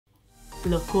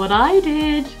Look what I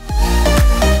did!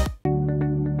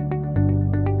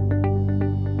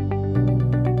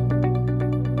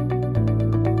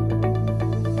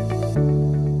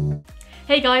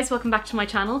 Hey guys, welcome back to my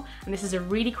channel, and this is a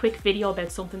really quick video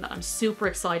about something that I'm super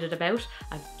excited about.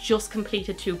 I've just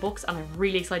completed 2 books and I'm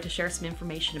really excited to share some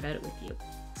information about it with you.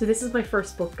 So this is my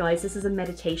first book, guys. This is a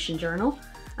meditation journal,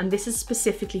 and this is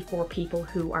specifically for people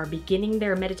who are beginning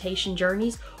their meditation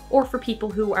journeys or for people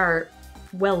who are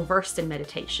well versed in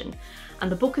meditation.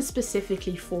 And the book is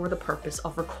specifically for the purpose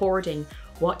of recording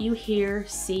what you hear,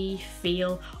 see,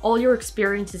 feel, all your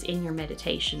experiences in your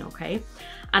meditation, okay?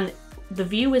 And the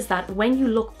view is that when you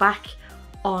look back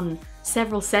on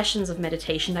several sessions of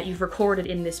meditation that you've recorded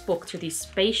in this book through these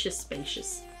spacious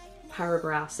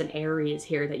paragraphs and areas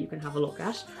here that you can have a look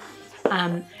at,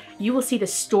 you will see the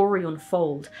story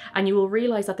unfold, and you will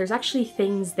realize that there's actually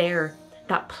things there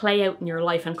that play out in your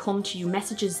life and come to you,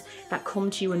 messages that come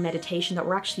to you in meditation that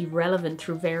were actually relevant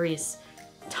through various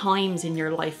times in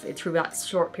your life through that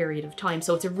short period of time.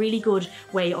 So it's a really good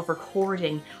way of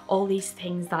recording all these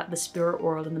things that the spirit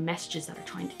world and the messages that are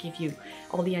trying to give you,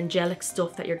 all the angelic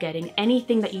stuff that you're getting,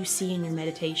 anything that you see in your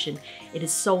meditation. It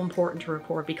is so important to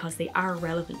record because they are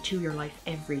relevant to your life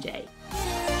every day.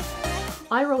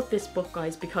 I wrote this book,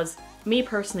 guys, because me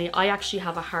personally, I actually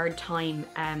have a hard time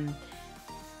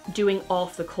doing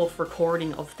off-the-cuff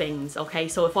recording of things, okay?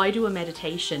 So if I do a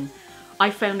meditation,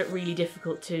 I found it really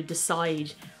difficult to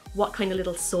decide what kind of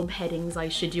little subheadings I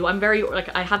should do. I'm very,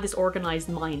 I have this organized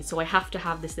mind, so I have to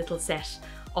have this little set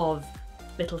of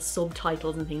little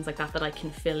subtitles and things like that that I can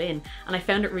fill in. And I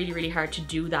found it really, really hard to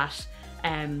do that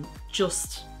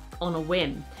just on a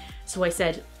whim. So I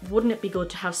said, wouldn't it be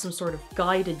good to have some sort of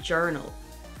guided journal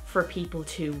for people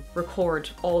to record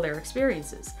all their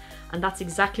experiences? And that's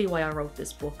exactly why I wrote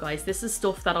this book, guys. This is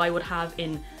stuff that I would have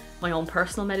in my own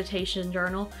personal meditation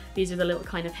journal. These are the little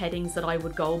kind of headings that I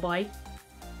would go by.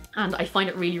 And I find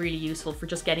it really, really useful for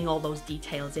just getting all those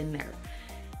details in there.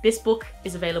 This book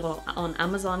is available on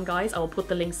Amazon, guys. I will put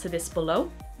the links to this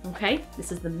below. Okay,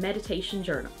 this is the Meditation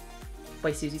Journal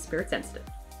by Suzi Spirit Sensitive.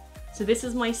 So this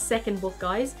is my second book,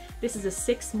 guys. This is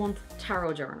a 6-month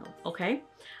tarot journal, okay?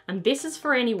 And this is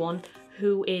for anyone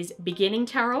who is beginning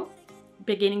tarot,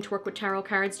 beginning to work with tarot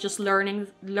cards, just learning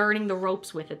the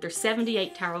ropes with it. There's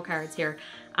 78 tarot cards here,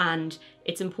 and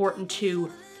it's important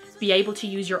to be able to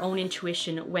use your own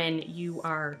intuition when you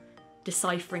are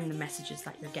deciphering the messages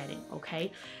that you're getting,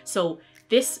 okay? So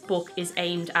this book is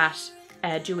aimed at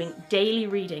doing daily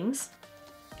readings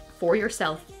for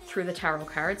yourself through the tarot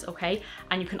cards, okay?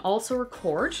 And you can also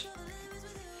record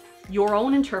your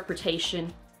own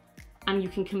interpretation, and you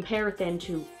can compare it then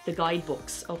to the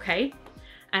guidebooks, okay?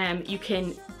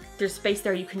 There's space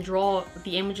there, you can draw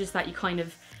the images that you kind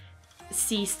of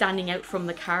see standing out from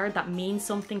the card that means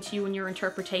something to you in your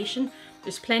interpretation.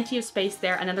 There's plenty of space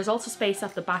there, and then there's also space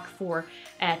at the back for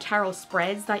tarot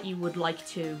spreads that you would like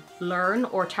to learn,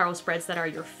 or tarot spreads that are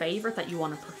your favorite that you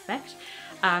want to perfect.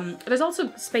 There's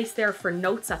also space there for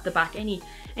notes at the back, any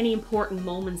important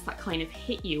moments that kind of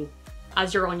hit you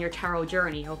as you're on your tarot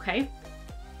journey, okay?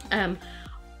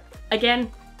 Again,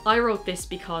 I wrote this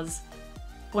because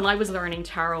when I was learning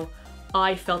tarot,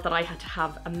 I felt that I had to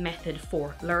have a method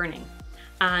for learning.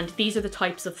 And these are the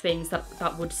types of things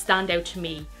that would stand out to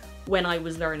me when I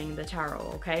was learning the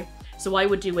tarot, okay? So I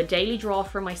would do a daily draw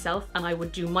for myself, and I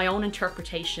would do my own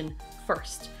interpretation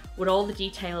first, with all the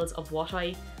details of what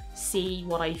I see,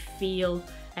 what I feel,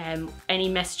 any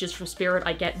messages from spirit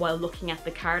I get while looking at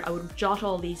the card. I would jot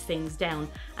all these things down,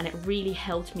 and it really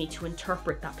helped me to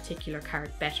interpret that particular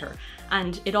card better.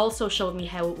 And it also showed me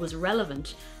how it was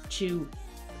relevant to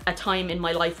a time in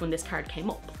my life when this card came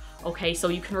up. Okay, so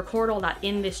you can record all that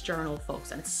in this journal,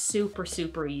 folks, and it's super,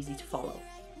 super easy to follow.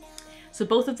 So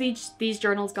both of these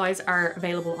journals, guys, are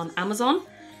available on Amazon.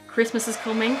 Christmas is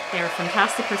coming. They're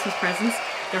fantastic Christmas presents.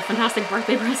 They're fantastic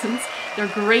birthday presents. They're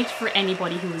great for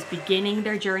anybody who is beginning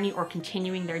their journey or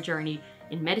continuing their journey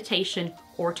in meditation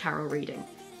or tarot reading.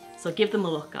 So give them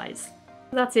a look, guys.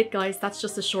 That's it, guys. That's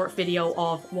just a short video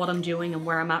of what I'm doing and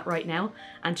where I'm at right now.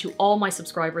 And to all my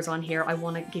subscribers on here, I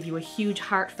want to give you a huge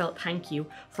heartfelt thank you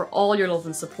for all your love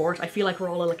and support. I feel like we're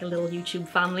all like a little YouTube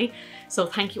family. So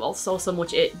thank you all so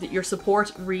much. Your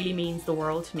support really means the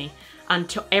world to me. And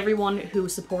to everyone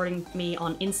who's supporting me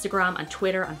on Instagram and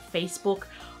Twitter and Facebook,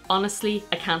 honestly,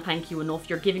 I can't thank you enough.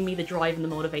 You're giving me the drive and the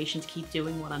motivation to keep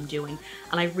doing what I'm doing.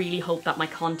 And I really hope that my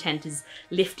content is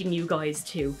lifting you guys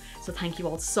too. So thank you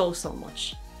all so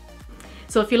much.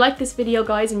 So if you like this video,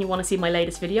 guys, and you want to see my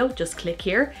latest video, just click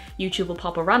here. YouTube will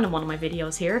pop a random one of my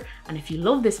videos here. And if you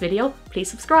love this video, please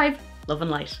subscribe. Love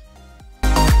and light.